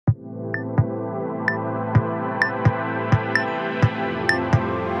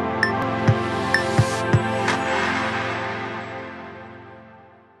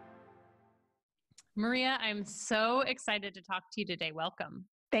Maria, I'm so excited to talk to you today. Welcome.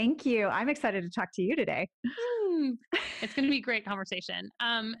 Thank you. I'm excited to talk to you today. It's going to be a great conversation.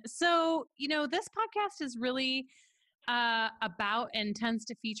 This podcast is really about and tends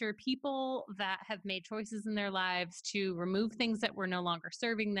to feature people that have made choices in their lives to remove things that were no longer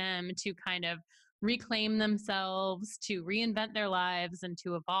serving them, to kind of reclaim themselves, to reinvent their lives, and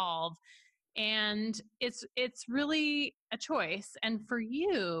to evolve. And it's really a choice. And for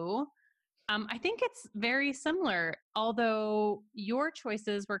you, I think it's very similar, although your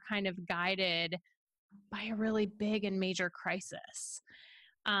choices were kind of guided by a really big and major crisis.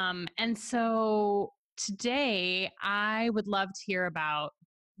 And so today, I would love to hear about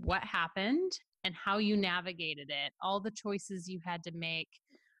what happened and how you navigated it, all the choices you had to make,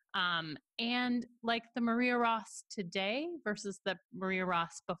 and like the Maria Ross today versus the Maria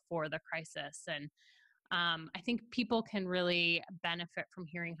Ross before the crisis. And I think people can really benefit from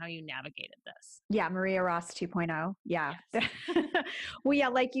hearing how you navigated this. Yeah, Maria Ross 2.0. Yeah. Yes. Well, yeah,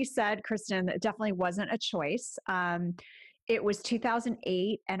 like you said, Kristen, it definitely wasn't a choice. It was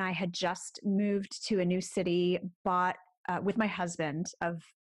 2008, and I had just moved to a new city, bought with my husband of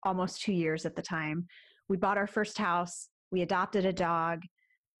almost 2 years at the time. We bought our first house. We adopted a dog,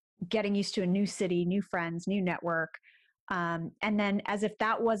 getting used to a new city, new friends, new network. And then, as if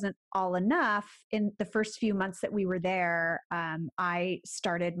that wasn't all enough, in the first few months that we were there, I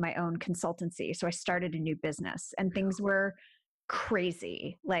started my own consultancy. So I started a new business, and things were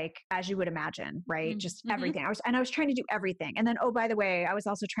crazy, like as you would imagine, right? Just everything. I was trying to do everything. And then, oh, by the way, I was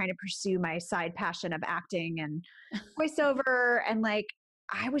also trying to pursue my side passion of acting and voiceover, and like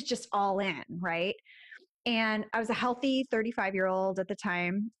I was just all in, right? And I was a healthy 35-year-old at the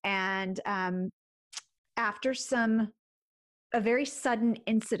time, and after a very sudden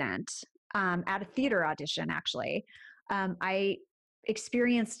incident at a theater audition, actually, I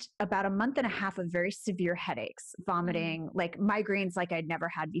experienced about a month and a half of very severe headaches, vomiting, like migraines like I'd never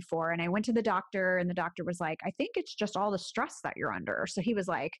had before. And I went to the doctor, and the doctor was like, I think it's just all the stress that you're under. So he was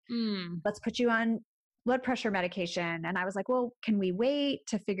like, let's put you on blood pressure medication. And I was like, well, can we wait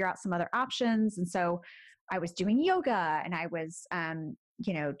to figure out some other options? And so I was doing yoga, and I was,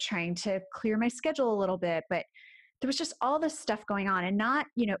 trying to clear my schedule a little bit, but there was just all this stuff going on, and not,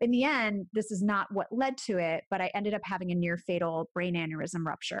 in the end, this is not what led to it, but I ended up having a near fatal brain aneurysm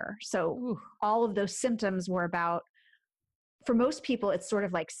rupture. So all of those symptoms were about, for most people, it's sort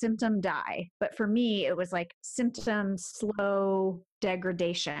of like symptom die. But for me, it was like symptom slow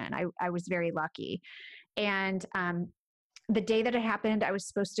degradation. I was very lucky. And the day that it happened, I was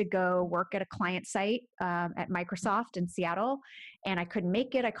supposed to go work at a client site at Microsoft in Seattle, and I couldn't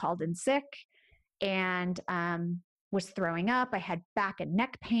make it. I called in sick and was throwing up. I had back and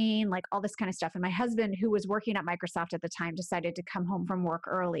neck pain, like all this kind of stuff. And my husband, who was working at Microsoft at the time, decided to come home from work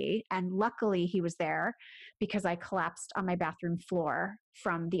early. And luckily he was there because I collapsed on my bathroom floor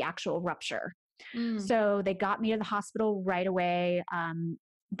from the actual rupture. So they got me to the hospital right away.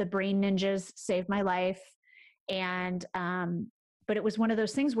 The brain ninjas saved my life. And, but it was one of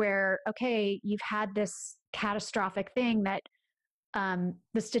those things where, okay, you've had this catastrophic thing that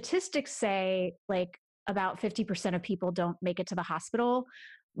the statistics say like about 50% of people don't make it to the hospital.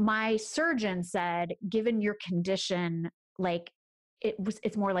 My surgeon said, given your condition, like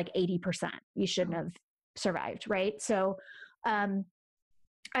it's more like 80%. You shouldn't have survived. Right. So,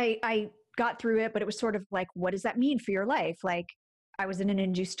 I got through it, but it was sort of like, what does that mean for your life? Like I was in an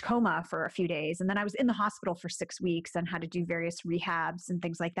induced coma for a few days, and then I was in the hospital for 6 weeks and had to do various rehabs and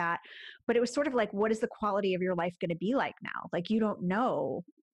things like that. But it was sort of like, what is the quality of your life going to be like now? Like, you don't know.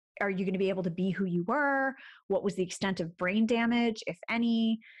 Are you going to be able to be who you were? What was the extent of brain damage, if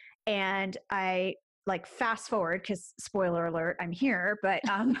any? And I like fast forward, because spoiler alert, I'm here, but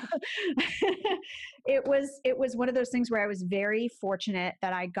it was one of those things where I was very fortunate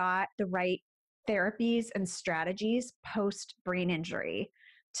that I got the right therapies and strategies post brain injury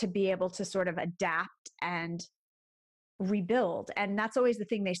to be able to sort of adapt and rebuild. And that's always the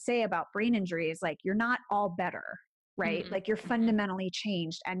thing they say about brain injury is like, you're not all better, right? Like you're fundamentally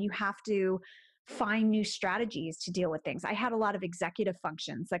changed, and you have to find new strategies to deal with things. I had a lot of executive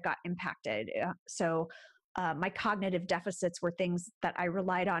functions that got impacted. So my cognitive deficits were things that I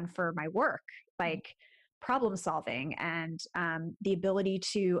relied on for my work, like problem solving and the ability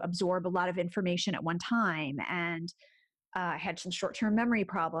to absorb a lot of information at one time. And I had some short-term memory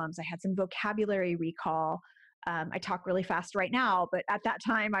problems. I had some vocabulary recall. I talk really fast right now, but at that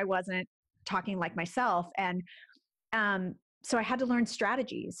time I wasn't talking like myself. And so I had to learn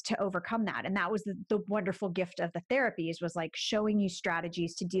strategies to overcome that. And that was the wonderful gift of the therapies, was like showing you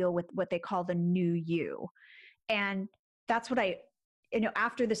strategies to deal with what they call the new you. And that's what I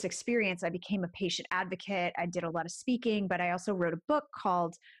after this experience, I became a patient advocate. I did a lot of speaking, but I also wrote a book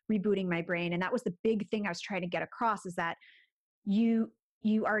called Rebooting My Brain. And that was the big thing I was trying to get across, is that you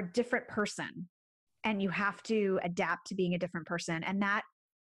are a different person and you have to adapt to being a different person. And that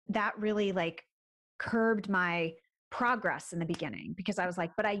really like curbed my progress in the beginning, because I was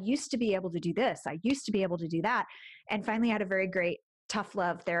like, but I used to be able to do this. I used to be able to do that. And finally I had a very great tough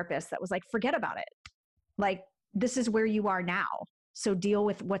love therapist that was like, forget about it. Like, this is where you are now. So deal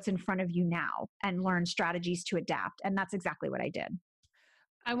with what's in front of you now and learn strategies to adapt. And that's exactly what I did.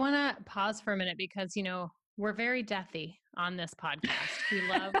 I want to pause for a minute because, we're very deathy on this podcast. We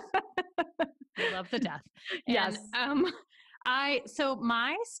love the death. Yes. And so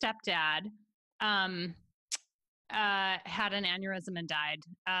my stepdad had an aneurysm and died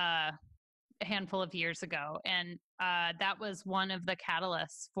a handful of years ago. And that was one of the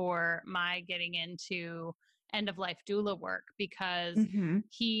catalysts for my getting into end of life doula work, because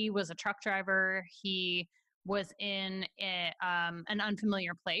he was a truck driver. He was in an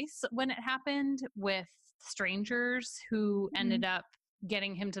unfamiliar place when it happened, with strangers who ended up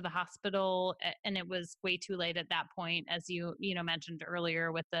getting him to the hospital. And it was way too late at that point, as you mentioned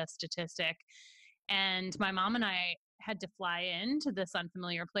earlier with the statistic. And my mom and I had to fly into this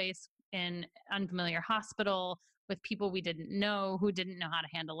unfamiliar place, in unfamiliar hospital, with people we didn't know, who didn't know how to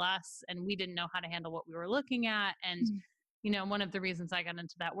handle us, and we didn't know how to handle what we were looking at. And one of the reasons I got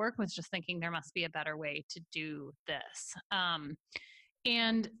into that work was just thinking there must be a better way to do this.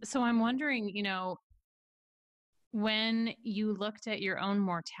 And so I'm wondering, when you looked at your own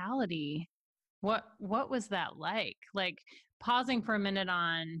mortality, what was that like? Like, pausing for a minute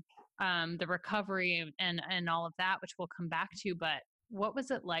on the recovery and all of that, which we'll come back to, but what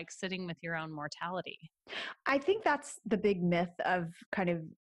was it like sitting with your own mortality? I think that's the big myth of kind of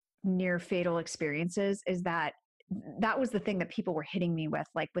near fatal experiences, is that was the thing that people were hitting me with,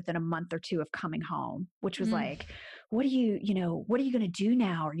 like within a month or two of coming home, which was like, what are you going to do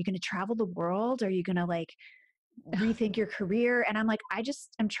now? Are you going to travel the world? Are you going to like rethink your career? And I'm like, I just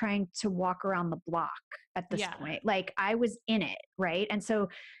am trying to walk around the block at this point. Like, I was in it. Right. And so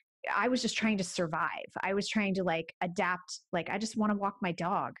I was just trying to survive. I was trying to like adapt. Like, I just want to walk my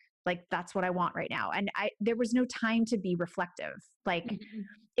dog. Like, that's what I want right now. And there was no time to be reflective. Like,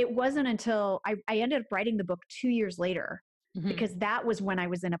 it wasn't until I ended up writing the book 2 years later, because that was when I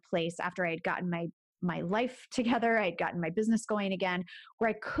was in a place after I had gotten my life together. I had gotten my business going again,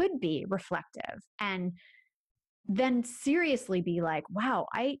 where I could be reflective and then seriously be like, wow,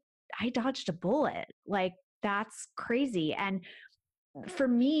 I dodged a bullet. Like, that's crazy. And for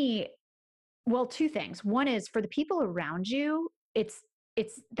me, well, two things. One is, for the people around you, it's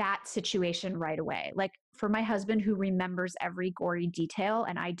that situation right away. Like, for my husband, who remembers every gory detail,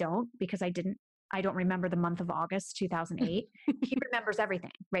 and I don't, because I don't remember the month of August 2008. He remembers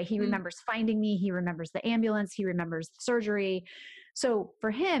everything, right? He remembers finding me. He remembers the ambulance. He remembers the surgery. So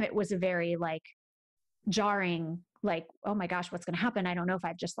for him, it was a very like jarring, like, oh my gosh, what's going to happen? I don't know if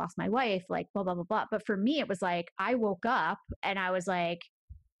I've just lost my wife, like blah, blah, blah, blah. But for me, it was like, I woke up and I was like,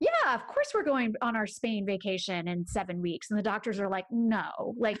 yeah, of course we're going on our Spain vacation in 7 weeks. And the doctors are like,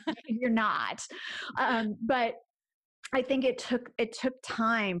 no, like you're not. But I think it took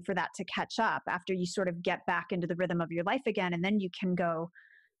time for that to catch up after you sort of get back into the rhythm of your life again. And then you can go,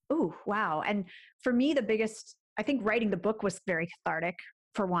 oh, wow. And for me, I think writing the book was very cathartic,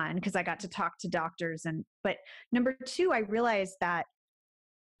 for one, because I got to talk to doctors. But number two, I realized that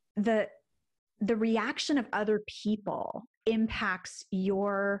the reaction of other people impacts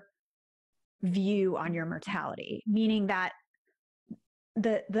your view on your mortality, meaning that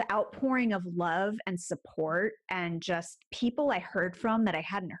the outpouring of love and support and just people I heard from that I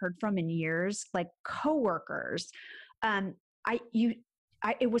hadn't heard from in years, like coworkers,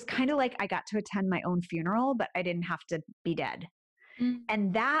 it was kind of like I got to attend my own funeral, but I didn't have to be dead.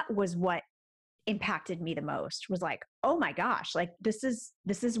 And that was what impacted me the most, was like, oh my gosh, like this is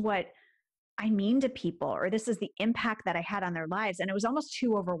what I mean to people, or this is the impact that I had on their lives. And it was almost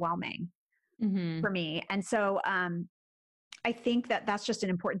too overwhelming for me. And so I think that that's just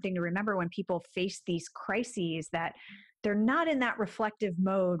an important thing to remember when people face these crises, that they're not in that reflective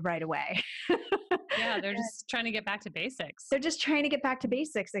mode right away. Yeah, they're just trying to get back to basics. They're just trying to get back to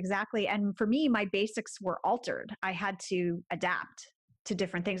basics. Exactly. And for me, my basics were altered. I had to adapt to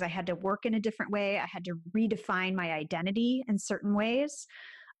different things. I had to work in a different way. I had to redefine my identity in certain ways.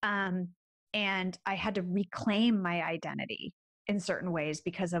 And I had to reclaim my identity in certain ways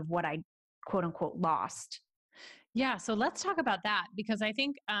because of what I quote unquote lost. Yeah. So let's talk about that, because I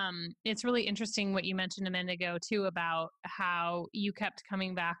think it's really interesting what you mentioned a minute ago too, about how you kept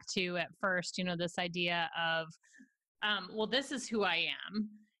coming back to at first, this idea of well, this is who I am.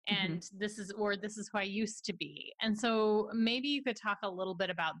 And this is who I used to be. And so maybe you could talk a little bit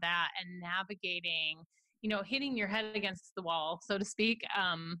about that and navigating, hitting your head against the wall, so to speak,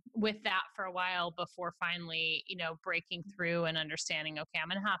 with that for a while before finally, breaking through and understanding, okay, I'm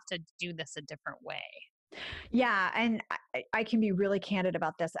going to have to do this a different way. Yeah. And I can be really candid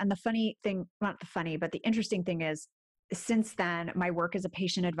about this. And the funny thing, not the funny, but the interesting thing is, since then, my work as a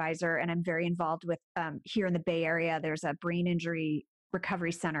patient advisor, and I'm very involved with here in the Bay Area, there's a brain injury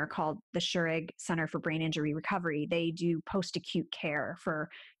recovery center called the Schurig Center for Brain Injury Recovery. They do post-acute care for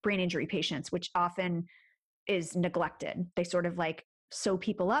brain injury patients, which often is neglected. They sort of like sew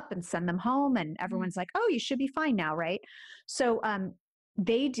people up and send them home, and everyone's like, oh, you should be fine now, right? So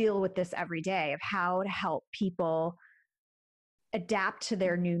they deal with this every day of how to help people adapt to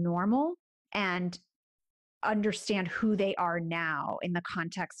their new normal and understand who they are now in the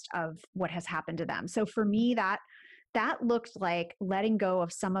context of what has happened to them. So for me, that looked like letting go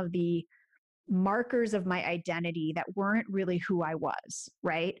of some of the markers of my identity that weren't really who I was,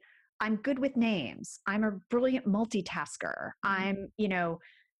 right? I'm good with names. I'm a brilliant multitasker. I'm,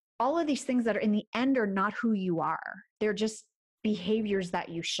 all of these things that are in the end are not who you are. They're just behaviors that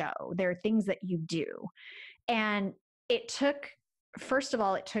you show. They're things that you do. And first of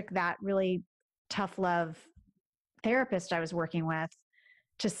all, it took that really tough love therapist I was working with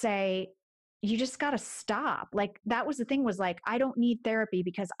to say, you just got to stop. Like, that was the thing, was like, I don't need therapy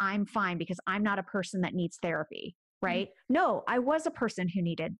because I'm fine, because I'm not a person that needs therapy. Right? No, I was a person who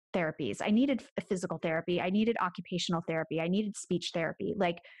needed therapies. I needed physical therapy. I needed occupational therapy. I needed speech therapy.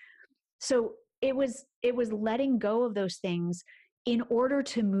 So it was letting go of those things in order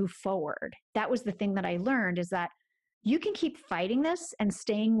to move forward. That was the thing that I learned, is that you can keep fighting this and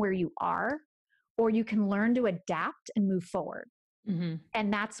staying where you are, or you can learn to adapt and move forward.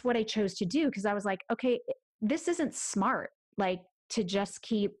 And that's what I chose to do, because I was like, okay, this isn't smart, like, to just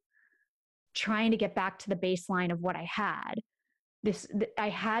keep trying to get back to the baseline of what I had. I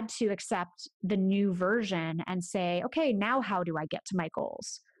had to accept the new version and say, okay, now how do I get to my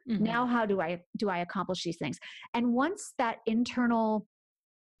goals? Now how do I accomplish these things? And once that internal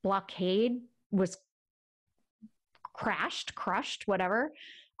blockade was crushed, whatever,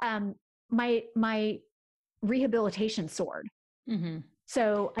 my rehabilitation soared.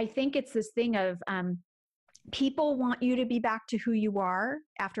 So I think it's this thing of people want you to be back to who you are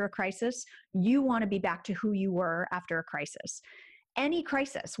after a crisis. You want to be back to who you were after a crisis. Any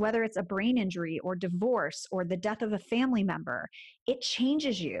crisis, whether it's a brain injury or divorce or the death of a family member, it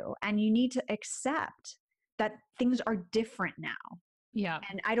changes you, and you need to accept that things are different now. Yeah.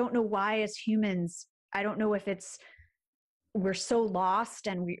 And I don't know why, as humans, I don't know if it's we're so lost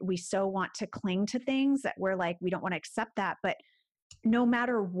and we so want to cling to things that we're like, we don't want to accept that. But no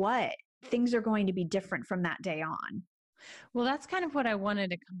matter what, things are going to be different from that day on. Well, that's kind of what I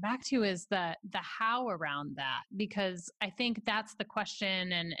wanted to come back to, is the how around that, because I think that's the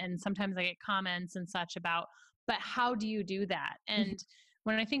question. And sometimes I get comments and such about, but how do you do that? And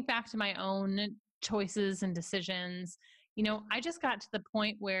when I think back to my own choices and decisions, I just got to the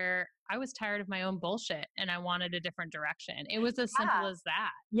point where I was tired of my own bullshit and I wanted a different direction. It was as simple as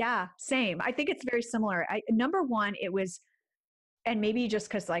that. Yeah, same. I think it's very similar. Number one, it was, and maybe just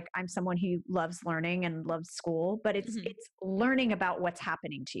because like I'm someone who loves learning and loves school, but it's learning about what's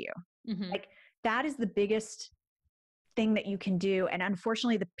happening to you. Like, that is the biggest thing that you can do. And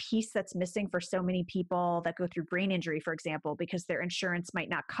unfortunately, the piece that's missing for so many people that go through brain injury, for example, because their insurance might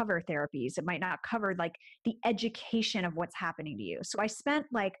not cover therapies, it might not cover like the education of what's happening to you. So I spent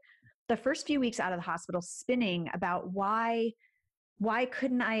like the first few weeks out of the hospital spinning about why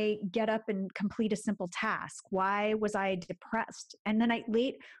couldn't I get up and complete a simple task? Why was I depressed? And then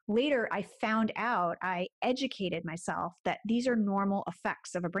later I found out, I educated myself that these are normal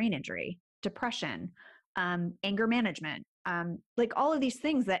effects of a brain injury: depression, anger management, like all of these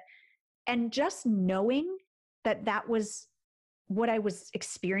things and just knowing that that was what I was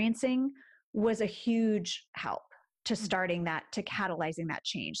experiencing was a huge help to starting that, to catalyzing that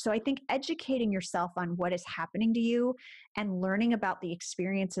change. So I think educating yourself on what is happening to you and learning about the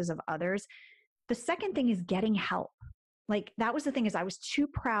experiences of others. The second thing is getting help. Like, that was the thing, is I was too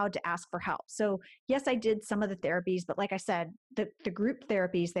proud to ask for help. So yes, I did some of the therapies, but like I said, the group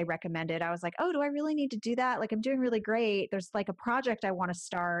therapies they recommended, I was like, oh, do I really need to do that? Like, I'm doing really great. There's like a project I want to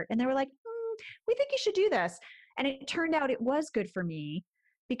start. And they were like, we think you should do this. And it turned out it was good for me,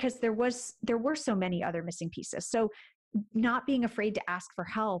 because there were so many other missing pieces. So not being afraid to ask for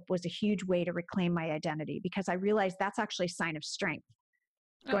help was a huge way to reclaim my identity, because I realized that's actually a sign of strength.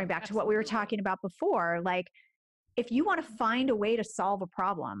 Going back to what we were talking about before, like, if you want to find a way to solve a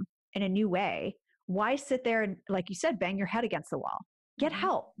problem in a new way, why sit there and, like you said, bang your head against the wall? Get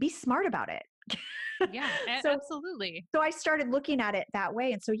help. Be smart about it. Yeah, So, absolutely. so I started looking at it that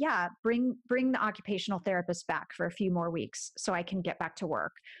way. And so, yeah, bring the occupational therapist back for a few more weeks so I can get back to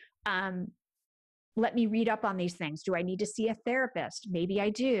work. Let me read up on these things. Do I need to see a therapist? Maybe I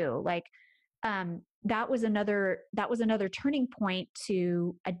do. Like, that was another turning point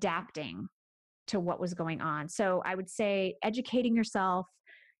to adapting to what was going on. So I would say educating yourself,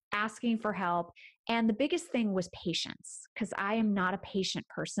 asking for help. And the biggest thing was patience, because I am not a patient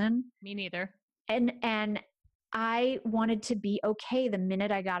person. Me neither. And I wanted to be okay the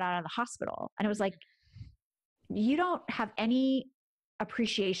minute I got out of the hospital. And it was like, you don't have any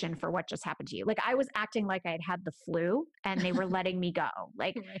appreciation for what just happened to you. Like, I was acting like I had the flu and they were letting me go.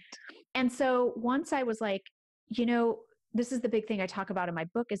 Like, Right. and so once I was like, this is the big thing I talk about in my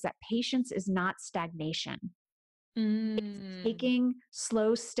book, is that patience is not stagnation. It's taking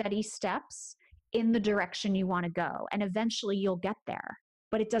slow, steady steps in the direction you want to go. And eventually you'll get there,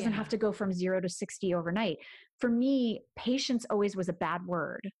 but it doesn't have to go from 0 to 60 overnight. For me, patience always was a bad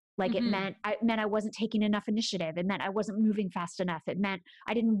word. Like, it meant I wasn't taking enough initiative. It meant I wasn't moving fast enough. It meant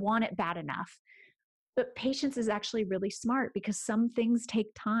I didn't want it bad enough. But patience is actually really smart, because some things take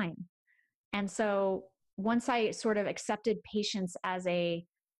time. And so once I sort of accepted patience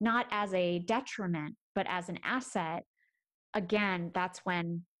not as a detriment, but as an asset, again, that's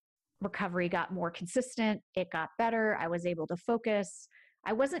when recovery got more consistent. It got better. I was able to focus.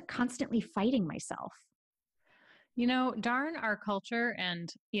 I wasn't constantly fighting myself. Darn our culture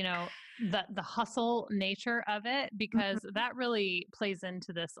and, the hustle nature of it, because that really plays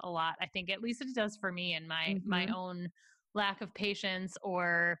into this a lot. I think at least it does for me and my own lack of patience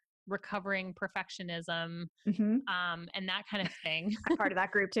or recovering perfectionism, and that kind of thing. I'm part of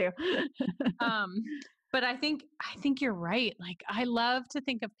that group too. But I think you're right. Like, I love to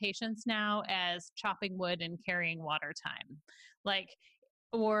think of patience now as chopping wood and carrying water time. Like,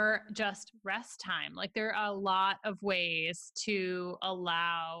 or just rest time. Like, there are a lot of ways to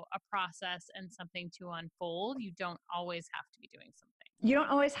allow a process and something to unfold. You don't always have to be doing something. You don't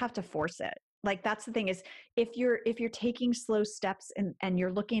always have to force it. Like, that's the thing, is if you're taking slow steps and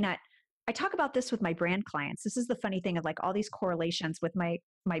you're looking at, I talk about this with my brand clients. This is the funny thing of, like, all these correlations with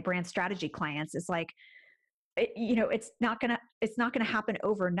my brand strategy clients. Is like, it's not gonna happen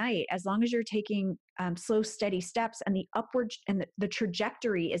overnight. As long as you're taking slow, steady steps, and the upward and the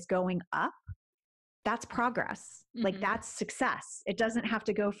trajectory is going up, that's progress. Like, that's success. It doesn't have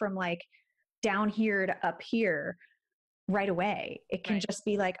to go from like down here to up here right away. It can just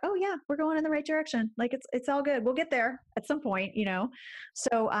be like, oh yeah, we're going in the right direction. Like, it's all good. We'll get there at some point,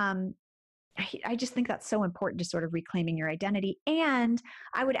 So I just think that's so important to sort of reclaiming your identity. And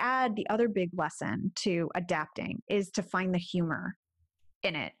I would add, the other big lesson to adapting is to find the humor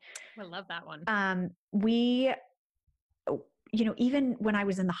in it. I love that one. Even when I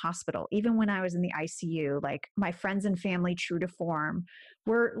was in the hospital, even when I was in the ICU, like, my friends and family, true to form,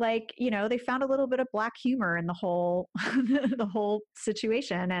 were like, they found a little bit of Black humor in the whole, the whole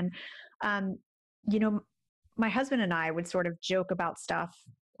situation. And, my husband and I would sort of joke about stuff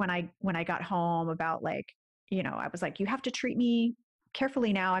when I got home about, like, I was like, you have to treat me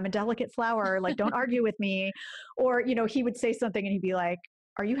carefully now. I'm a delicate flower. Like, don't argue with me. Or, he would say something and he'd be like,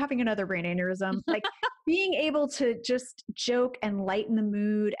 are you having another brain aneurysm? Like, being able to just joke and lighten the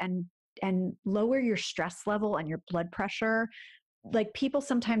mood and lower your stress level and your blood pressure. Like, people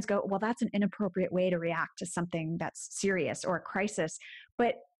sometimes go, well, that's an inappropriate way to react to something that's serious or a crisis.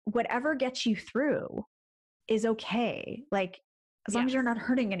 But whatever gets you through is okay. Like, as long as you're not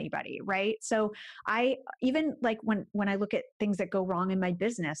hurting anybody, right? So I, even like when I look at things that go wrong in my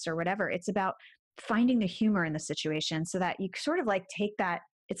business or whatever, it's about finding the humor in the situation, so that you sort of like take that,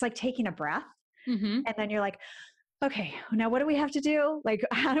 it's like taking a breath, and then you're like, okay, now what do we have to do? Like,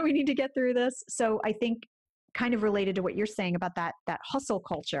 how do we need to get through this? So I think, kind of related to what you're saying about that hustle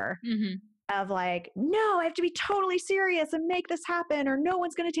culture of like, no, I have to be totally serious and make this happen, or no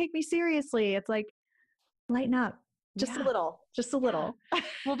one's going to take me seriously. It's like, lighten up. Just a little.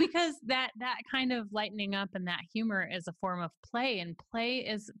 Well, because that kind of lightening up and that humor is a form of play, and play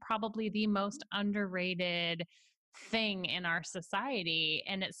is probably the most underrated thing in our society.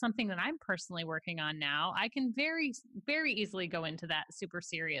 And it's something that I'm personally working on now. I can very, very easily go into that super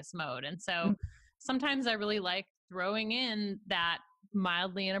serious mode. And so sometimes I really like throwing in that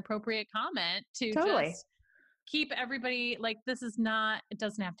mildly inappropriate comment to just keep everybody like, it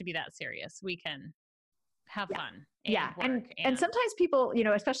doesn't have to be that serious. We can have fun. And sometimes people,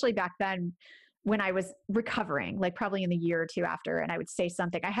 especially back then when I was recovering, like probably in the year or two after, and I would say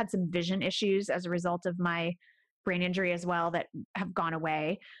something, I had some vision issues as a result of my brain injury as well that have gone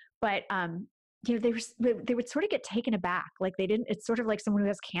away. But they would sort of get taken aback. Like they didn't, it's sort of like someone who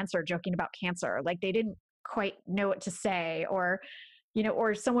has cancer joking about cancer. Like they didn't quite know what to say, or,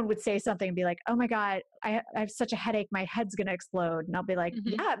 or someone would say something and be like, oh my God, I have such a headache. My head's going to explode. And I'll be like,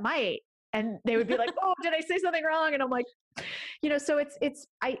 Mm-hmm. yeah, it might. And they would be like, oh, did I say something wrong? And I'm like, so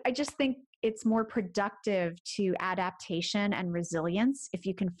I just think it's more productive to adaptation and resilience if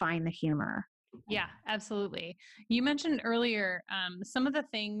you can find the humor. Yeah, absolutely. You mentioned earlier some of the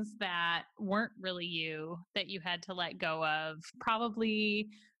things that weren't really you that you had to let go of, probably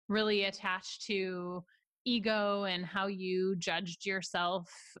really attached to ego and how you judged yourself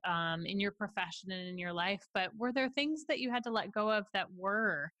in your profession and in your life. But were there things that you had to let go of that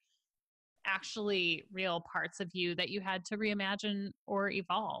were actually real parts of you that you had to reimagine or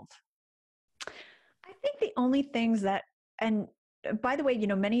evolve? I think the only things that, and by the way,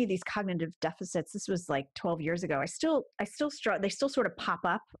 many of these cognitive deficits, this was like 12 years ago. I still struggle. They still sort of pop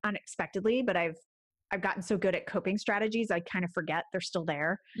up unexpectedly, but I've gotten so good at coping strategies. I kind of forget they're still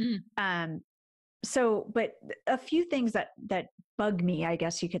there. Mm. But a few things that bug me, I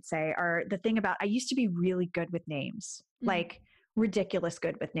guess you could say, are the thing about, I used to be really good with names, like ridiculous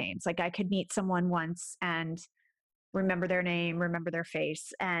good with names. Like I could meet someone once and remember their name, remember their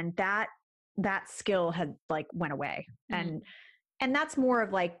face. And that skill had like went away. And that's more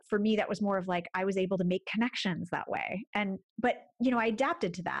of like, for me, that was more of like, I was able to make connections that way. But I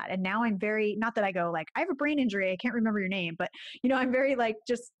adapted to that. And now I'm very, not that I go like, I have a brain injury, I can't remember your name, but I'm very like,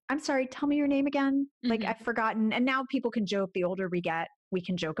 just, I'm sorry, tell me your name again. Like I've forgotten. And now people can joke, the older we get, we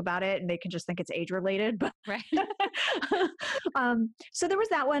can joke about it and they can just think it's age related. But Right. so there was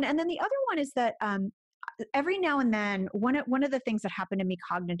that one. And then the other one is that every now and then, one of the things that happened to me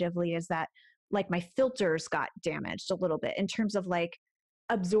cognitively is that like my filters got damaged a little bit in terms of like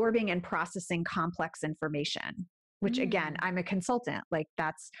absorbing and processing complex information, which again, I'm a consultant, like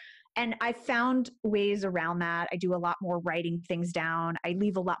and I found ways around that. I do a lot more writing things down. I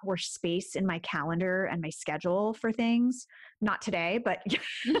leave a lot more space in my calendar and my schedule for things. Not today, but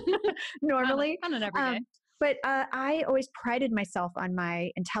normally. On an everyday. But I always prided myself on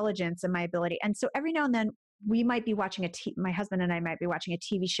my intelligence and my ability. And so every now and then we might be watching my husband and I might be watching a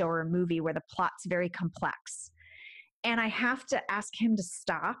TV show or a movie where the plot's very complex. And I have to ask him to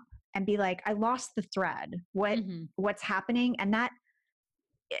stop and be like, I lost the thread. What's happening? And that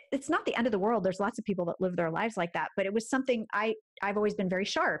it's not the end of the world. There's lots of people that live their lives like that, but it was something I've always been very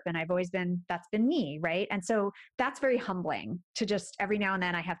sharp and that's been me. Right. And so that's very humbling to just every now and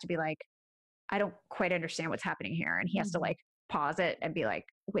then I have to be like, I don't quite understand what's happening here. And he has to like pause it and be like,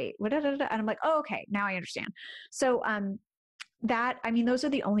 wait, what? And I'm like, oh, okay, now I understand. So, those are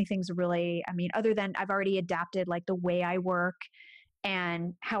the only things really, other than I've already adapted like the way I work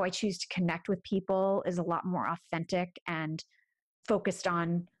and how I choose to connect with people is a lot more authentic and focused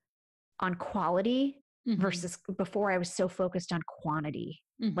on quality versus before I was so focused on quantity,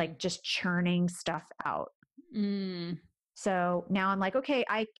 like just churning stuff out. So now I'm like, okay,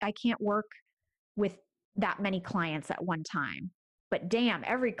 I can't work with that many clients at one time, but damn,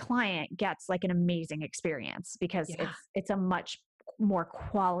 every client gets like an amazing experience because it's a much more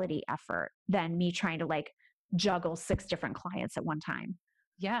quality effort than me trying to like juggle 6 different clients at one time.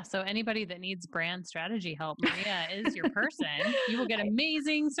 Yeah. So anybody that needs brand strategy help, Maria is your person. You will get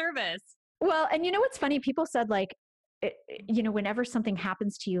amazing service. Well, and what's funny? People said like, whenever something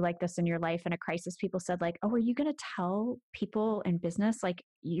happens to you like this in your life in a crisis, people said like, oh, are you going to tell people in business? Like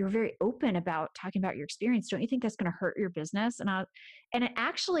you're very open about talking about your experience. Don't you think that's going to hurt your business? And it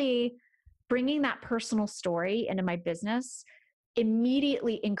actually bringing that personal story into my business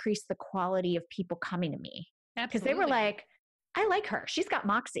immediately increased the quality of people coming to me. Because they were like, I like her. She's got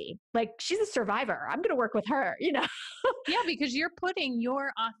moxie. Like she's a survivor. I'm going to work with her, Yeah, because you're putting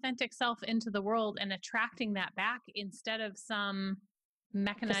your authentic self into the world and attracting that back instead of some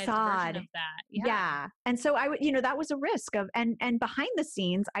mechanized version of that. Yeah. And so I would, that was a risk of, and behind the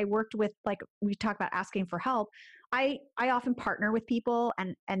scenes, I worked with, like we talk about asking for help. I often partner with people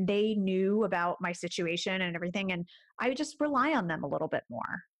and they knew about my situation and everything. And I would just rely on them a little bit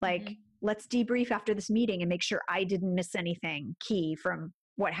more. Like, let's debrief after this meeting and make sure I didn't miss anything key from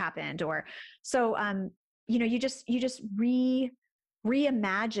what happened. Or so, you just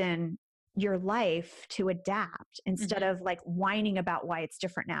reimagine your life to adapt instead of like whining about why it's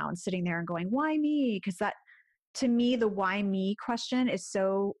different now and sitting there and going, why me? Because that, to me, the why me question is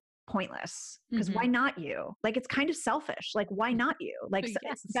so pointless. Because why not you? Like, it's kind of selfish. Like, why not you? Like,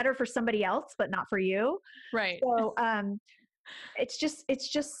 it's better for somebody else, but not for you. Right. So, it's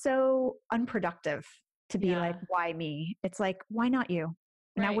just so unproductive to be like, why me? It's like, why not you?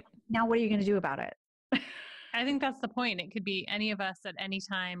 Right. Now what are you going to do about it? I think that's the point. It could be any of us at any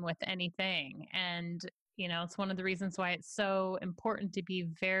time with anything. And, it's one of the reasons why it's so important to be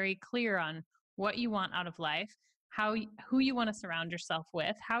very clear on what you want out of life, who you want to surround yourself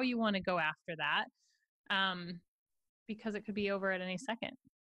with, how you want to go after that. Because it could be over at any second.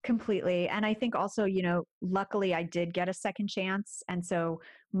 Completely. And I think also, luckily I did get a second chance. And so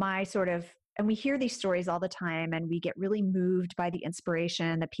and we hear these stories all the time and we get really moved by the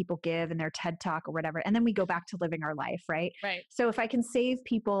inspiration that people give in their TED talk or whatever. And then we go back to living our life, right? Right. So if I can save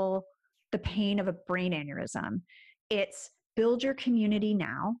people the pain of a brain aneurysm, it's build your community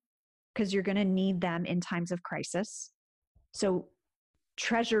now because you're going to need them in times of crisis. So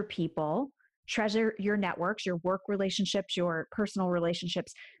treasure people. Treasure your networks, your work relationships, your personal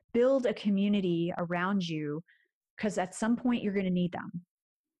relationships. Build a community around you because at some point you're going to need them.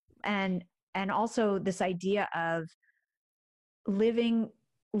 And also this idea of living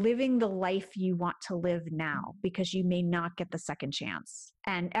the life you want to live now because you may not get the second chance.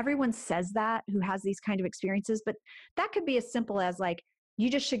 And everyone says that who has these kind of experiences, but that could be as simple as like you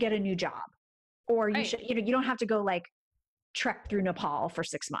just should get a new job, or you should, you don't have to go like trek through Nepal for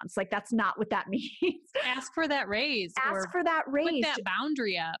 6 months. Like that's not what that means. Ask for that raise. Ask for that raise. Put that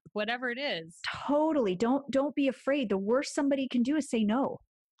boundary up, whatever it is. Totally. Don't be afraid. The worst somebody can do is say no.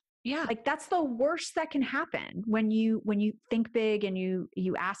 Yeah. Like that's the worst that can happen when you think big and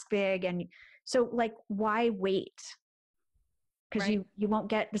you ask big. And so like, why wait? Because you won't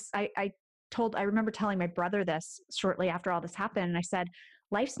get this. I remember telling my brother this shortly after all this happened. And I said,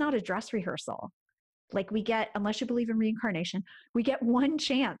 life's not a dress rehearsal. Like we get, unless you believe in reincarnation, we get one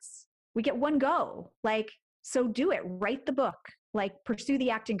chance. We get one go. Like, so do it. Write the book. Like pursue the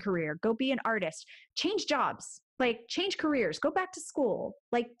acting career. Go be an artist. Change jobs. Like change careers. Go back to school.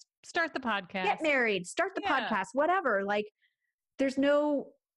 Like start the podcast. Get married. Start the podcast. Whatever. Like there's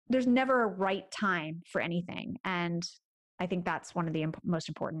never a right time for anything. And I think that's one of the most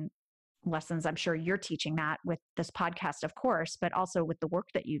important lessons. I'm sure you're teaching that with this podcast, of course, but also with the work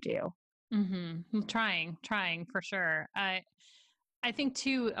that you do. Mm-hmm. I'm trying for sure. I think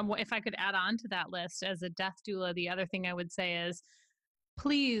too, if I could add on to that list as a death doula, the other thing I would say is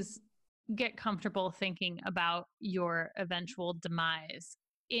please get comfortable thinking about your eventual demise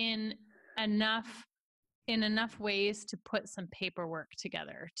in enough ways to put some paperwork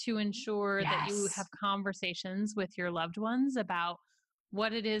together to ensure that you have conversations with your loved ones about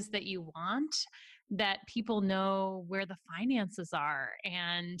what it is that you want, that people know where the finances are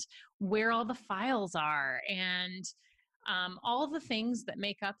and where all the files are and all the things that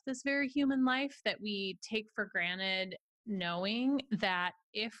make up this very human life that we take for granted, knowing that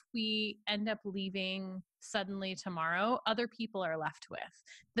if we end up leaving suddenly tomorrow, other people are left with.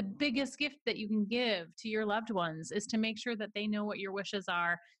 The biggest gift that you can give to your loved ones is to make sure that they know what your wishes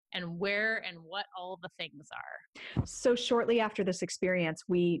are and where and what all the things are. So shortly after this experience,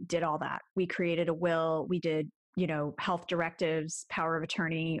 we did all that. We created a will, we did, health directives, power of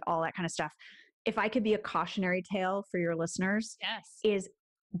attorney, all that kind of stuff. If I could be a cautionary tale for your listeners, is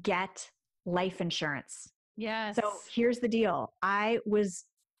get life insurance. Yes. So here's the deal. It was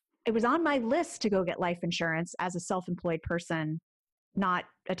on my list to go get life insurance as a self-employed person, not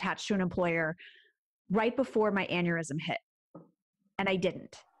attached to an employer, right before my aneurysm hit. And I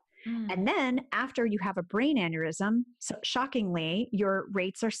didn't. And then after you have a brain aneurysm, so shockingly, your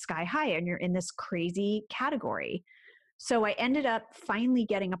rates are sky high and you're in this crazy category. So I ended up finally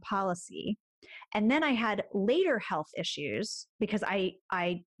getting a policy. And then I had later health issues because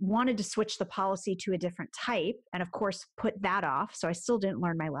I wanted to switch the policy to a different type and of course put that off. So I still didn't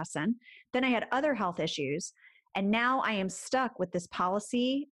learn my lesson. Then I had other health issues. And now I am stuck with this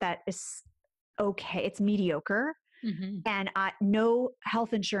policy that is okay. It's mediocre. Mm-hmm. And no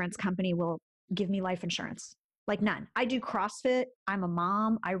health insurance company will give me life insurance. Like none. I do CrossFit. I'm a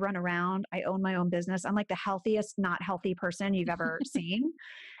mom. I run around. I own my own business. I'm like the healthiest, not healthy person you've ever seen.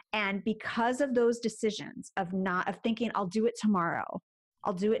 And because of those decisions of thinking, I'll do it tomorrow,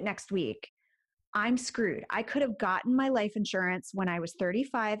 I'll do it next week, I'm screwed. I could have gotten my life insurance when I was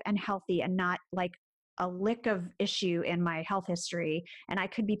 35 and healthy and not like a lick of issue in my health history. And I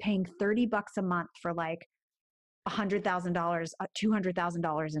could be paying $30 a month for like $100,000,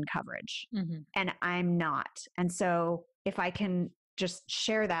 $200,000 in coverage. Mm-hmm. And I'm not. And so if I can just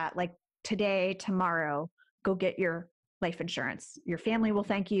share that, like today, tomorrow, go get your life insurance. Your family will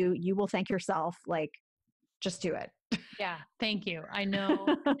thank you. You will thank yourself. Like, just do it. Yeah. Thank you. I know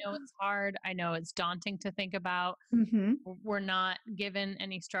it's hard. I know it's daunting to think about. Mm-hmm. We're not given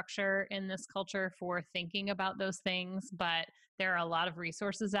any structure in this culture for thinking about those things, but there are a lot of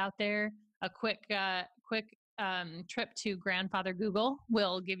resources out there. A quick trip to Grandfather Google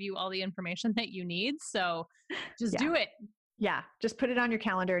will give you all the information that you need. So just Yeah. do it. Yeah. Just put it on your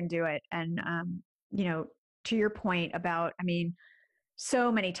calendar and do it. And, to your point about,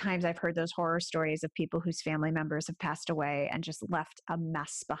 so many times I've heard those horror stories of people whose family members have passed away and just left a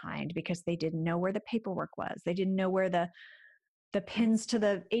mess behind because they didn't know where the paperwork was. They didn't know where the pins to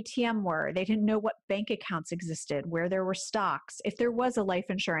the ATM were. They didn't know what bank accounts existed, where there were stocks. If there was a life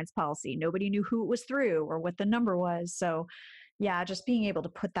insurance policy, nobody knew who it was through or what the number was. So yeah, just being able to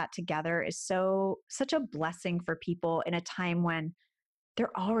put that together is such a blessing for people in a time when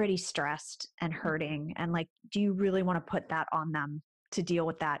they're already stressed and hurting. And like, do you really want to put that on them to deal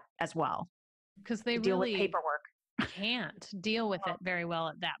with that as well? Because they Deal with really paperwork. can't deal with it very well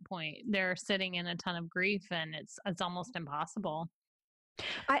at that point. They're sitting in a ton of grief and it's almost impossible.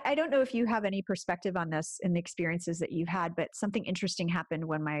 I don't know if you have any perspective on this in the experiences that you've had, but something interesting happened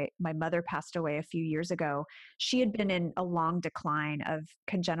when my mother passed away a few years ago. She had been in a long decline of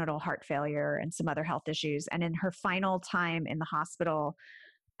congenital heart failure and some other health issues. And in her final time in the hospital,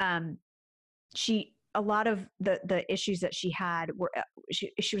 um, a lot of the issues that she had were,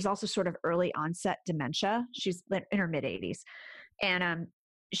 she was also sort of early onset dementia. She's in her mid 80s. And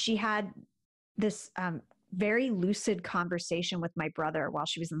she had this very lucid conversation with my brother while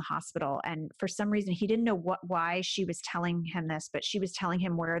she was in the hospital. And for some reason, he didn't know why she was telling him this, but she was telling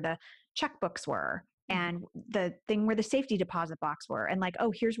him where the checkbooks were and the thing where the safety deposit box were. And like,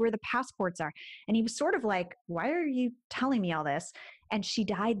 oh, here's where the passports are. And he was sort of like, why are you telling me all this? And she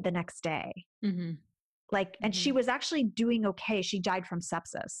died the next day. Mm-hmm. And she was actually doing okay. She died from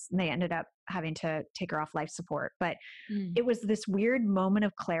sepsis and they ended up having to take her off life support. But it was this weird moment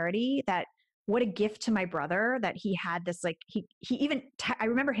of clarity that what a gift to my brother that he had this, like, he even, I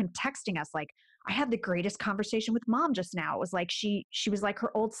remember him texting us, like, I had the greatest conversation with mom just now. It was like, she was like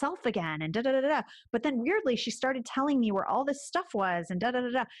her old self again and da, da, da, da. But then weirdly, she started telling me where all this stuff was and da, da, da,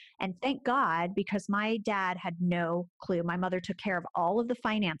 da. And thank God, because my dad had no clue. My mother took care of all of the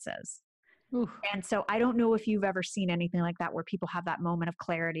finances. Oof. And so I don't know if you've ever seen anything like that where people have that moment of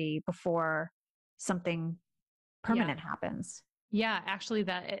clarity before something permanent happens. Yeah, actually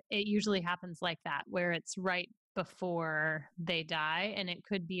it usually happens like that, where it's right before they die. And it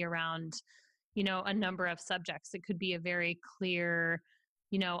could be around, a number of subjects. It could be a very clear,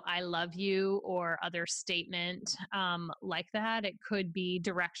 I love you or other statement like that. It could be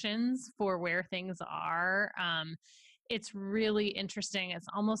directions for where things are. It's really interesting. It's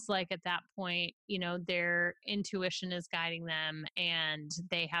almost like at that point, their intuition is guiding them and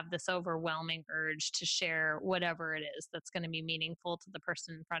they have this overwhelming urge to share whatever it is that's going to be meaningful to the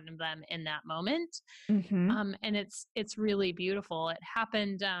person in front of them in that moment. Mm-hmm. And it's really beautiful. It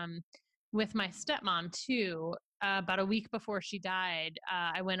happened with my stepmom too. About a week before she died,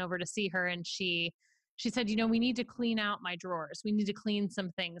 I went over to see her and she said, we need to clean out my drawers. We need to clean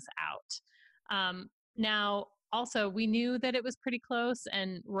some things out. Now, also, we knew that it was pretty close.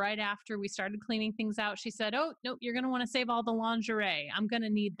 And right after we started cleaning things out, she said, oh, no, you're going to want to save all the lingerie. I'm going to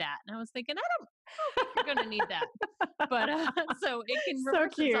need that. And I was thinking, I don't think you're going to need that. But so it can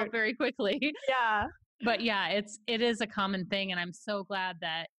reverse itself very quickly. Yeah. But yeah, it is a common thing. And I'm so glad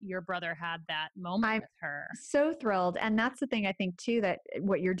that your brother had that moment with her. So thrilled. And that's the thing I think too, that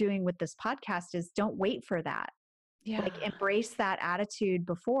what you're doing with this podcast is don't wait for that. Yeah. Like embrace that attitude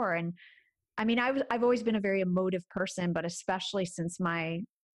before. And I've always been a very emotive person, but especially since my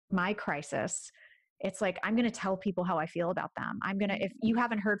crisis, it's like, I'm going to tell people how I feel about them. If you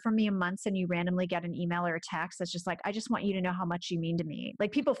haven't heard from me in months and you randomly get an email or a text, that's just like, I just want you to know how much you mean to me.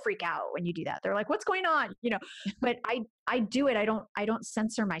 Like people freak out when you do that. They're like, what's going on? But I do it. I don't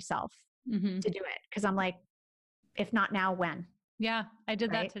censor myself to do it. Cause I'm like, if not now, when? Yeah. I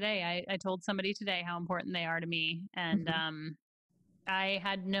did that today. I told somebody today how important they are to me. And, I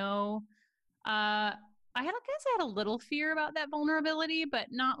had no, I guess I had a little fear about that vulnerability, but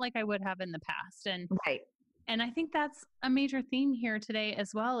not like I would have in the past. And I think that's a major theme here today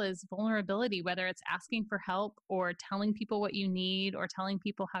as well, is vulnerability, whether it's asking for help or telling people what you need or telling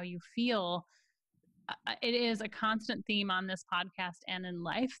people how you feel. It is a constant theme on this podcast and in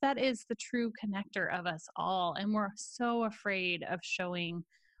life. That is the true connector of us all. And we're so afraid of showing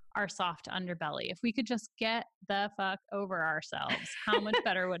our soft underbelly. If we could just get the fuck over ourselves, how much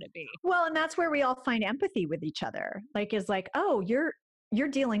better would it be? Well, and that's where we all find empathy with each other. Like, is like, oh, you're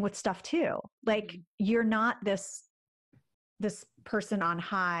dealing with stuff too. Like you're not this person on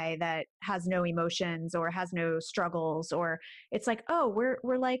high that has no emotions or has no struggles, or it's like, oh,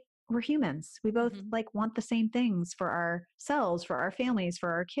 we're humans. We both like want the same things for ourselves, for our families,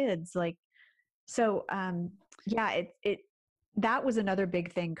 for our kids. Like, so, yeah, that was another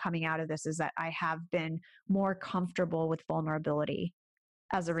big thing coming out of this, is that I have been more comfortable with vulnerability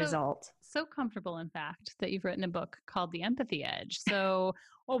as a So, result. so comfortable, in fact, that you've written a book called The Empathy Edge. So,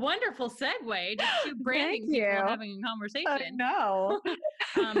 a wonderful segue, just two Thank branding people you. having a I conversation. know.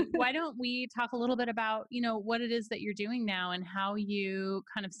 Why don't we talk a little bit about, what it is that you're doing now and how you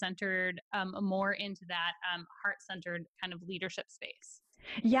kind of centered more into that heart-centered kind of leadership space?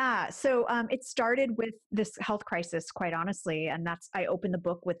 Yeah. So it started with this health crisis, quite honestly. And I opened the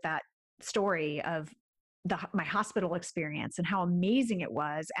book with that story of my hospital experience and how amazing it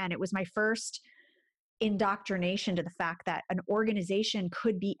was. And it was my first indoctrination to the fact that an organization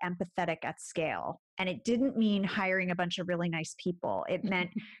could be empathetic at scale. And it didn't mean hiring a bunch of really nice people. It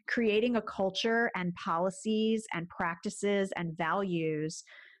meant creating a culture and policies and practices and values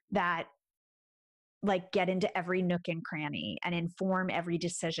that like get into every nook and cranny and inform every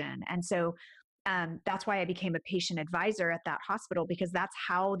decision. And so that's why I became a patient advisor at that hospital, because that's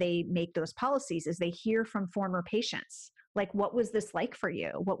how they make those policies, is they hear from former patients. Like, what was this like for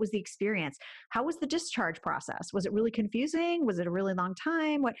you? What was the experience? How was the discharge process? Was it really confusing? Was it a really long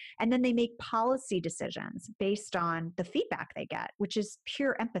time? And then they make policy decisions based on the feedback they get, which is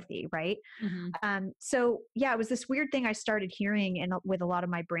pure empathy, right? Mm-hmm. So yeah, it was this weird thing I started hearing with a lot of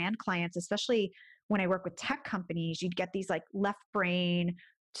my brand clients, especially when I work with tech companies. You'd get these like left brain,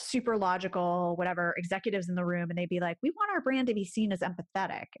 super logical, whatever executives in the room, and they'd be like, we want our brand to be seen as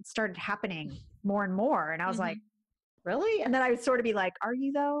empathetic. It started happening more and more. And I was like, really? And then I would sort of be like, are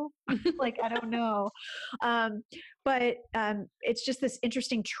you though? Like, I don't know. But it's just this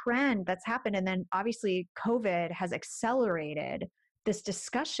interesting trend that's happened. And then obviously COVID has accelerated this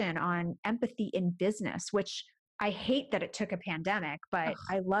discussion on empathy in business, which I hate that it took a pandemic, but Ugh.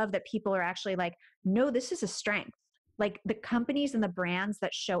 I love that people are actually like, no, this is a strength. Like the companies and the brands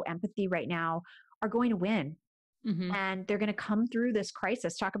that show empathy right now are going to win. Mm-hmm. And they're going to come through this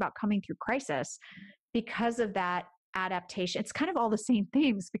crisis. Talk about coming through crisis because of that adaptation. It's kind of all the same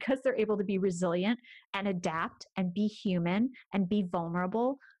themes, because they're able to be resilient and adapt and be human and be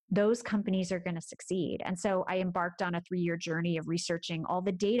vulnerable. Those companies are going to succeed. And so I embarked on a 3-year journey of researching all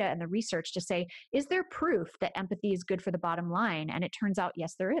the data and the research to say, is there proof that empathy is good for the bottom line? And it turns out,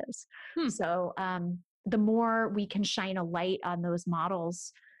 yes, there is. So the more we can shine a light on those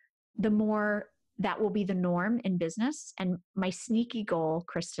models, the more that will be the norm in business. And my sneaky goal,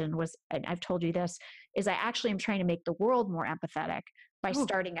 Kristen, was, and I've told you this, is I actually am trying to make the world more empathetic by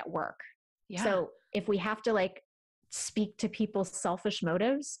starting at work. Yeah. So if we have to like speak to people's selfish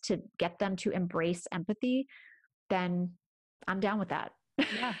motives to get them to embrace empathy, then I'm down with that.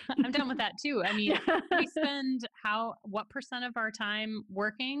 Yeah, I'm down with that too. I mean, we spend what % of our time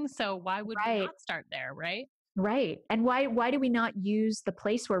working? So why would we Right. not start there, right? Right. And why do we not use the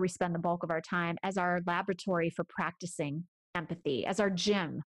place where we spend the bulk of our time as our laboratory for practicing empathy, as our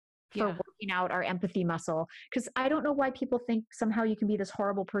gym for working out our empathy muscle? Because I don't know why people think somehow you can be this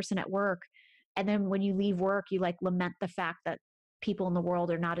horrible person at work, and then when you leave work, you like lament the fact that people in the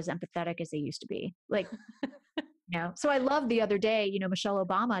world are not as empathetic as they used to be. Like, so I love the other day, Michelle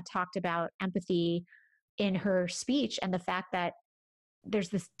Obama talked about empathy in her speech, and the fact that there's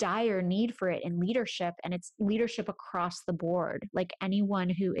this dire need for it in leadership, and it's leadership across the board. Like anyone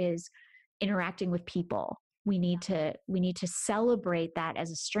who is interacting with people, we need to celebrate that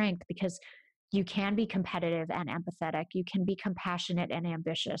as a strength, because you can be competitive and empathetic. You can be compassionate and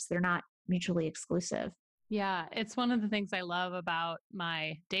ambitious. They're not mutually exclusive. Yeah, it's one of the things I love about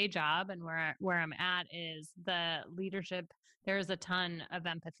my day job and where I'm at is the leadership. There is a ton of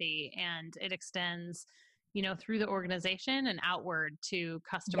empathy, and it extends, through the organization and outward to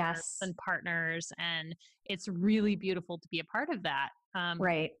customers and partners. And it's really beautiful to be a part of that.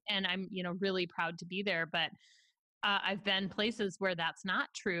 Right. And I'm, really proud to be there. But I've been places where that's not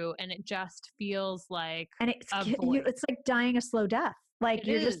true, and it just feels like it's like dying a slow death. Like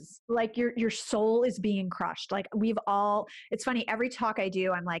just like your soul is being crushed. Like it's funny, every talk I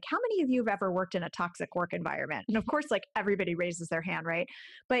do, I'm like, how many of you have ever worked in a toxic work environment? And of course, like everybody raises their hand, right?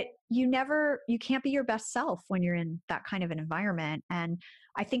 But you can't be your best self when you're in that kind of an environment. And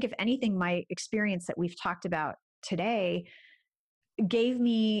I think if anything, my experience that we've talked about today gave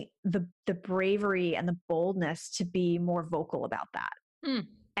me the bravery and the boldness to be more vocal about that.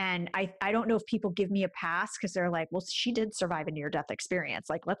 And I don't know if people give me a pass because they're like, well, she did survive a near-death experience.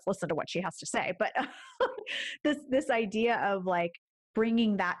 Like, let's listen to what she has to say. But this idea of like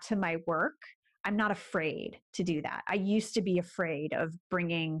bringing that to my work, I'm not afraid to do that. I used to be afraid of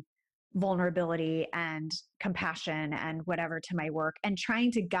bringing vulnerability and compassion and whatever to my work, and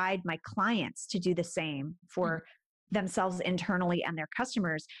trying to guide my clients to do the same for themselves internally and their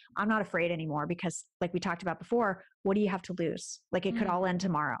customers, I'm not afraid anymore because, like we talked about before, what do you have to lose? Like, it could all end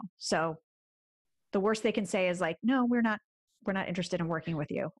tomorrow. So the worst they can say is like, no, we're not interested in working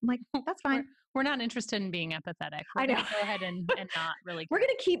with you. I'm like, that's fine. We're not interested in being empathetic. We're I know. Go ahead and not really. We're going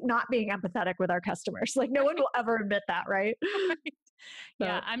to keep not being empathetic with our customers. Like, no one will ever admit that, right? Right. So,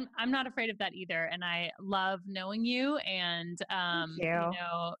 Yeah, I'm not afraid of that either, and I love knowing you and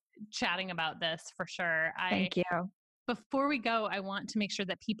chatting about this for sure. Thank you. Before we go, I want to make sure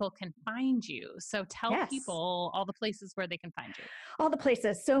that people can find you. So tell people all the places where they can find you. All the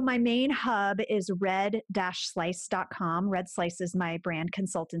places. So my main hub is red-slice.com. Red Slice is my brand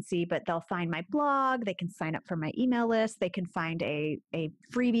consultancy, but they'll find my blog. They can sign up for my email list. They can find a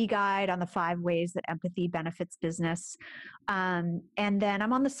freebie guide on the 5 ways that empathy benefits business. And then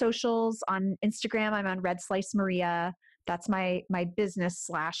I'm on the socials. On Instagram, I'm on Red Slice Maria. That's my business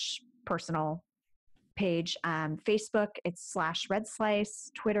 / personal page. Facebook, it's /Red Slice.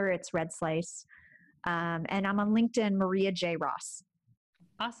 Twitter, it's Red Slice. And I'm on LinkedIn, Maria J. Ross.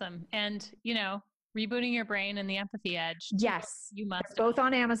 Awesome. And, Rebooting Your Brain and the Empathy Edge. Yes. You must. Both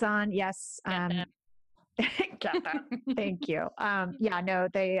on Amazon. Yes. Get that. Thank you.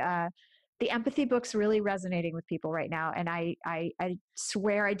 The empathy book's really resonating with people right now. And I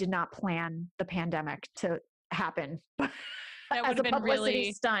swear I did not plan the pandemic to happen. That would have been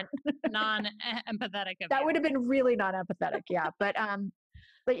really stunt. Non-empathetic. That would have been really non-empathetic. Yeah. But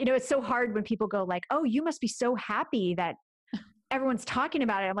it's so hard when people go like, oh, you must be so happy that everyone's talking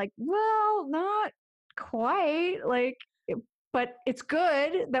about it. I'm like, well, not quite, but it's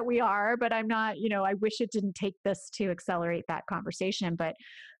good that we are, but I'm not, I wish it didn't take this to accelerate that conversation. But,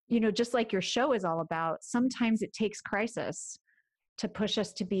 just like your show is all about, sometimes it takes crisis to push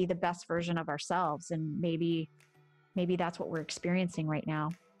us to be the best version of ourselves. And maybe that's what we're experiencing right now.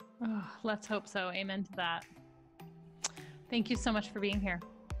 Oh, let's hope so. Amen to that. Thank you so much for being here.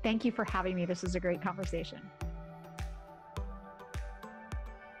 Thank you for having me. This was a great conversation.